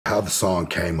how the song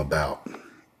came about.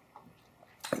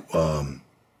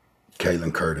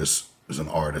 Caitlynne Curtis was an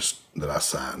artist that I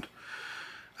signed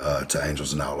to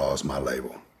Angels and Outlaws, my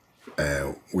label.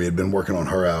 And we had been working on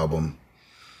her album,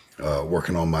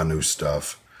 working on my new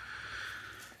stuff.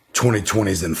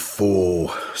 2020's in full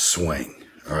swing,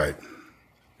 all right?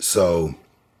 So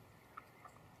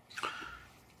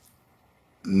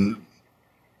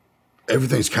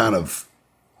everything's kind of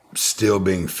still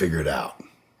being figured out,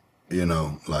 you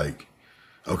know, like,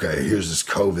 okay, here's this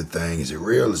COVID thing. Is it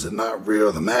real? Is it not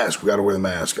real? The mask, we got to wear the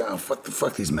mask. Oh,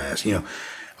 fuck these masks. You know,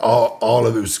 all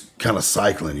of it was kind of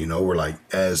cycling, you know, we're like,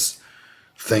 as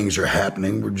things are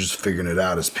happening, we're just figuring it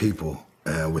out as people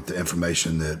with the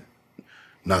information that,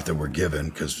 not that we're given,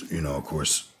 because, you know, of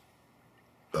course,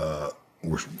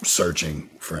 we're searching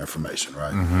for information,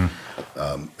 right?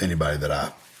 Mm-hmm. Anybody that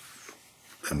I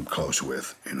am close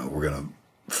with, you know, we're going to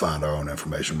find our own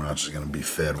information. We're not just going to be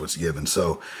fed what's given.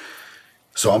 So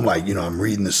I'm like, you know, I'm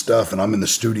reading this stuff and I'm in the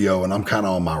studio and I'm kind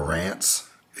of on my rants,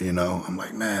 you know. I'm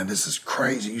like, man, this is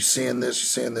crazy. You seeing this? You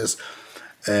seeing this?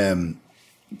 And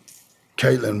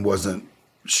Caitlynne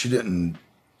she didn't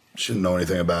know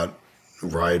anything about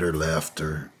right or left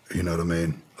or, you know what I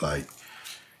mean? Like,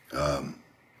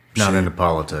 not into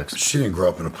politics. She didn't grow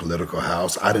up in a political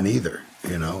house. I didn't either,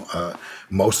 you know.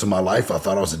 Most of my life, I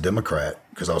thought I was a Democrat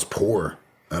because I was poor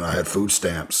and I had food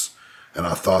stamps. And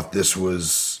I thought this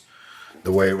was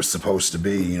the way it was supposed to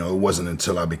be. You know, it wasn't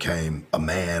until I became a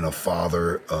man, a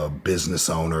father, a business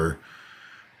owner,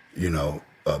 you know,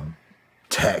 a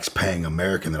tax-paying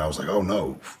American that I was like, oh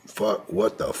no, fuck,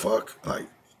 what the fuck? Like,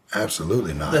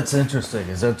 absolutely not. That's interesting.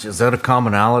 Is that a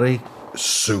commonality?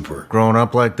 Super. Growing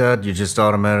up like that, you just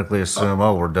automatically assume,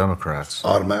 we're Democrats.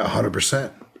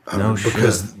 100%. No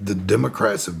because shit. The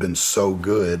Democrats have been so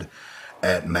good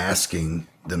at masking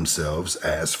themselves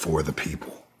as for the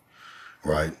people,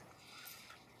 right?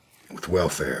 With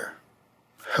welfare,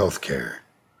 healthcare,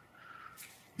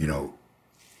 you know,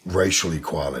 racial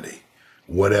equality,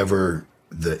 whatever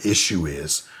the issue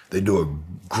is, they do a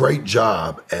great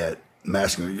job at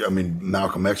masking. I mean,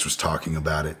 Malcolm X was talking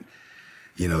about it,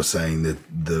 you know, saying that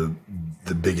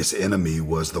the biggest enemy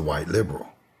was the white liberal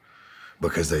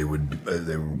because they were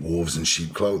wolves in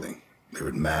sheep clothing. They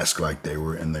would mask like they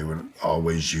were, and they would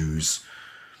always use,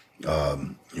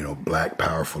 you know, black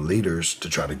powerful leaders to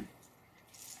try to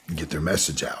get their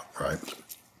message out, right?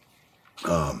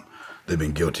 They've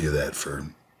been guilty of that for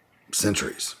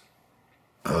centuries.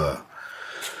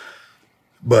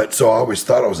 But so I always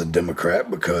thought I was a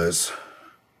Democrat because,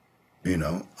 you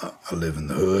know, I live in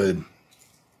the hood.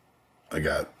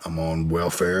 I'm on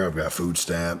welfare. I've got food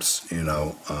stamps, you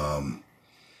know.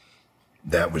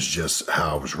 That was just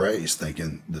how I was raised,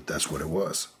 thinking that that's what it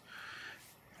was.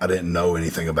 I didn't know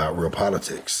anything about real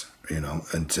politics, you know,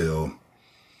 until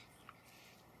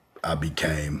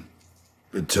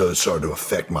it started to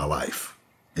affect my life,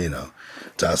 you know,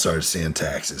 till I started seeing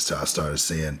taxes, till I started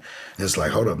seeing, and it's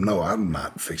like, hold up, no, I'm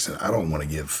not fixing it. I don't want to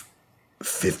give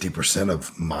 50%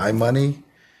 of my money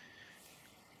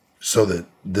so that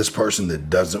this person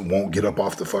that won't get up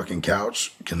off the fucking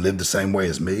couch can live the same way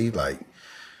as me. Like,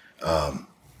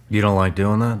 you don't like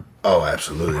doing that? Oh,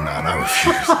 absolutely not. I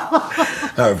refuse.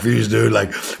 I refuse, dude.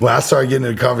 Like, when I started getting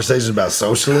into conversations about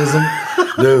socialism,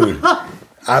 dude,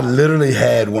 I literally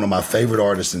had one of my favorite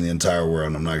artists in the entire world,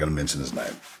 and I'm not going to mention his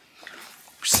name.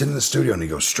 We're sitting in the studio, and he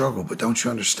goes, struggle, but don't you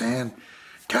understand?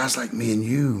 Guys like me and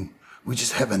you, we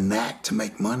just have a knack to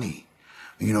make money.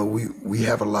 You know, we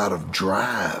have a lot of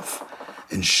drive,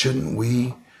 and shouldn't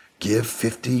we give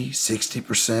 50,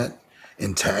 60%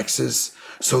 in taxes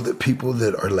so that people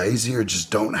that are lazy or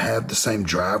just don't have the same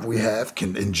drive we have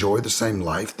can enjoy the same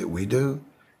life that we do?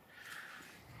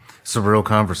 It's a real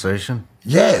conversation?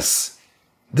 Yes.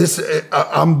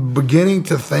 I'm beginning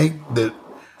to think that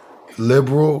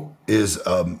liberal is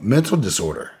a mental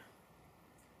disorder.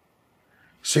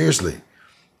 Seriously.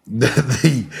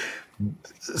 The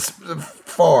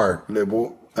far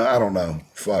liberal, I don't know,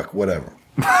 fuck, whatever.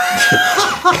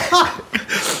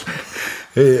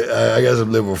 I got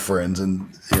some liberal friends and,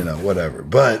 you know, whatever.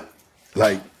 But,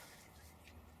 like,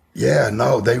 yeah,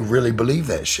 no, they really believe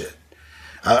that shit.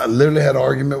 I literally had an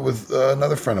argument with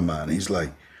another friend of mine. He's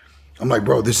like, I'm like,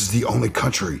 bro, this is the only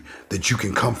country that you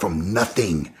can come from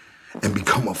nothing and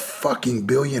become a fucking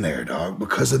billionaire, dog,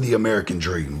 because of the American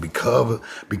dream, because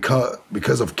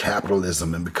of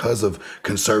capitalism and because of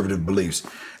conservative beliefs.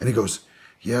 And he goes,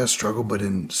 yeah, struggle, but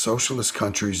in socialist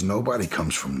countries, nobody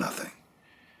comes from nothing.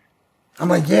 I'm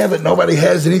like, yeah, but nobody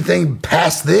has anything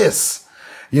past this.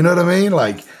 You know what I mean?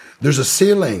 Like, there's a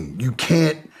ceiling. You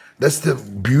can't, That's the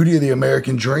beauty of the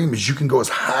American dream is you can go as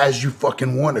high as you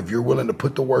fucking want if you're willing to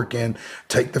put the work in,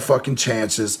 take the fucking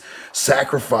chances,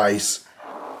 sacrifice.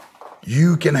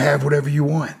 You can have whatever you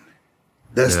want.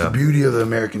 That's the beauty of the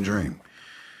American dream.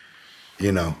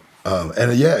 You know,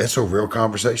 and yeah, it's a real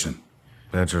conversation.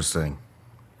 Interesting.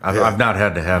 I've not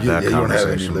had to have that conversation. You don't have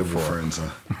any live with friends,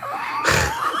 huh?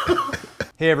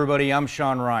 Hey everybody, I'm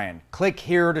Shawn Ryan. Click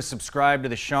here to subscribe to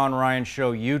the Shawn Ryan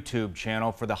Show YouTube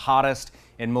channel for the hottest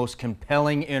and most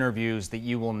compelling interviews that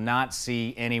you will not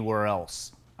see anywhere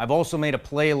else. I've also made a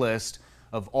playlist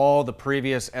of all the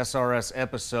previous SRS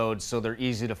episodes so they're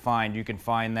easy to find. You can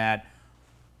find that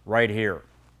right here.